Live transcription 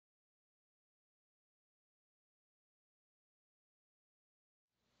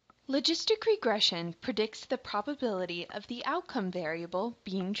Logistic regression predicts the probability of the outcome variable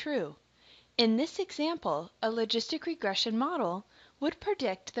being true. In this example, a logistic regression model would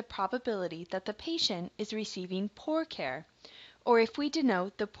predict the probability that the patient is receiving poor care, or if we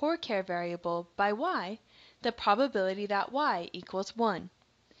denote the poor care variable by y, the probability that y equals 1.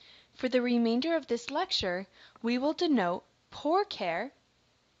 For the remainder of this lecture, we will denote poor care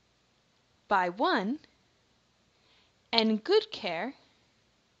by 1 and good care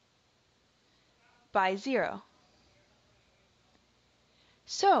by 0.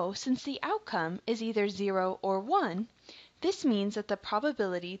 So, since the outcome is either 0 or 1, this means that the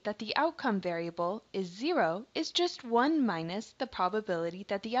probability that the outcome variable is 0 is just 1 minus the probability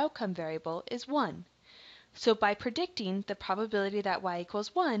that the outcome variable is 1. So by predicting the probability that y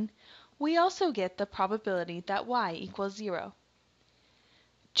equals 1, we also get the probability that y equals 0.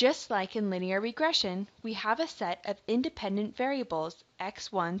 Just like in linear regression, we have a set of independent variables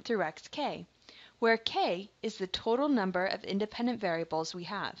x1 through xk, where k is the total number of independent variables we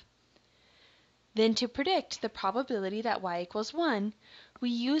have. Then to predict the probability that y equals 1, we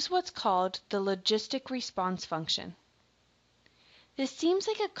use what's called the logistic response function. This seems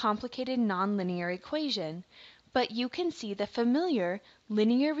like a complicated nonlinear equation, but you can see the familiar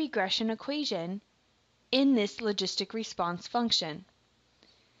linear regression equation in this logistic response function.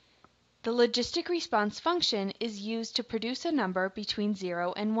 The logistic response function is used to produce a number between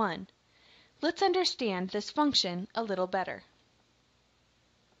 0 and 1. Let's understand this function a little better.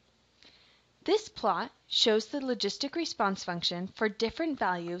 This plot shows the logistic response function for different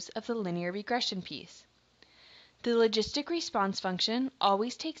values of the linear regression piece. The logistic response function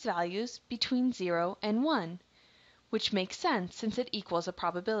always takes values between 0 and 1, which makes sense since it equals a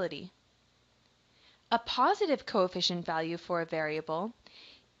probability. A positive coefficient value for a variable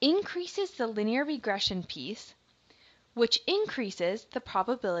increases the linear regression piece, which increases the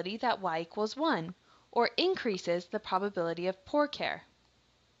probability that y equals 1, or increases the probability of poor care.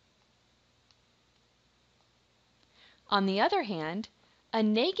 On the other hand, a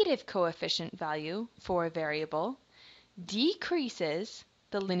negative coefficient value for a variable decreases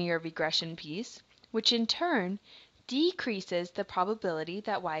the linear regression piece, which in turn decreases the probability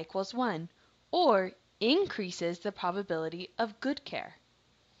that y equals 1, or increases the probability of good care.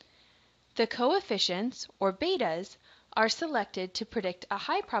 The coefficients, or betas, are selected to predict a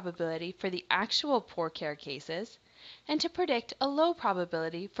high probability for the actual poor care cases and to predict a low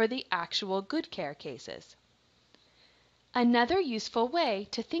probability for the actual good care cases. Another useful way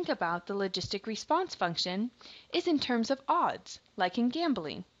to think about the logistic response function is in terms of odds, like in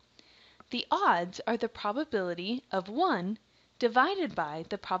gambling. The odds are the probability of 1 divided by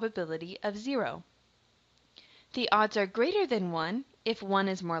the probability of 0. The odds are greater than 1 if 1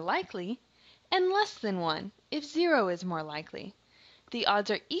 is more likely, and less than 1 if 0 is more likely. The odds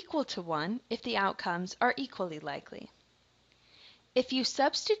are equal to 1 if the outcomes are equally likely. If you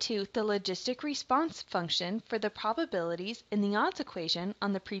substitute the logistic response function for the probabilities in the odds equation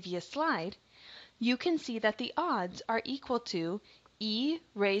on the previous slide, you can see that the odds are equal to e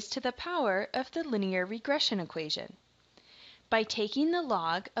raised to the power of the linear regression equation. By taking the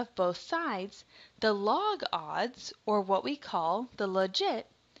log of both sides, the log odds, or what we call the Logit,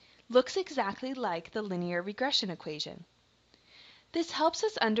 looks exactly like the linear regression equation. This helps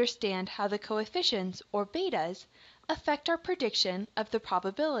us understand how the coefficients, or betas, affect our prediction of the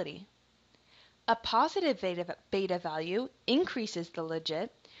probability. A positive beta value increases the Logit,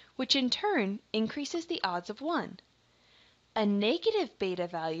 which in turn increases the odds of 1. A negative beta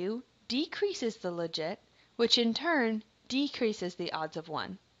value decreases the Logit, which in turn decreases the odds of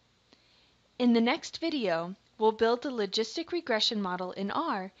 1. In the next video, we'll build the logistic regression model in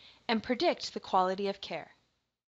R and predict the quality of care.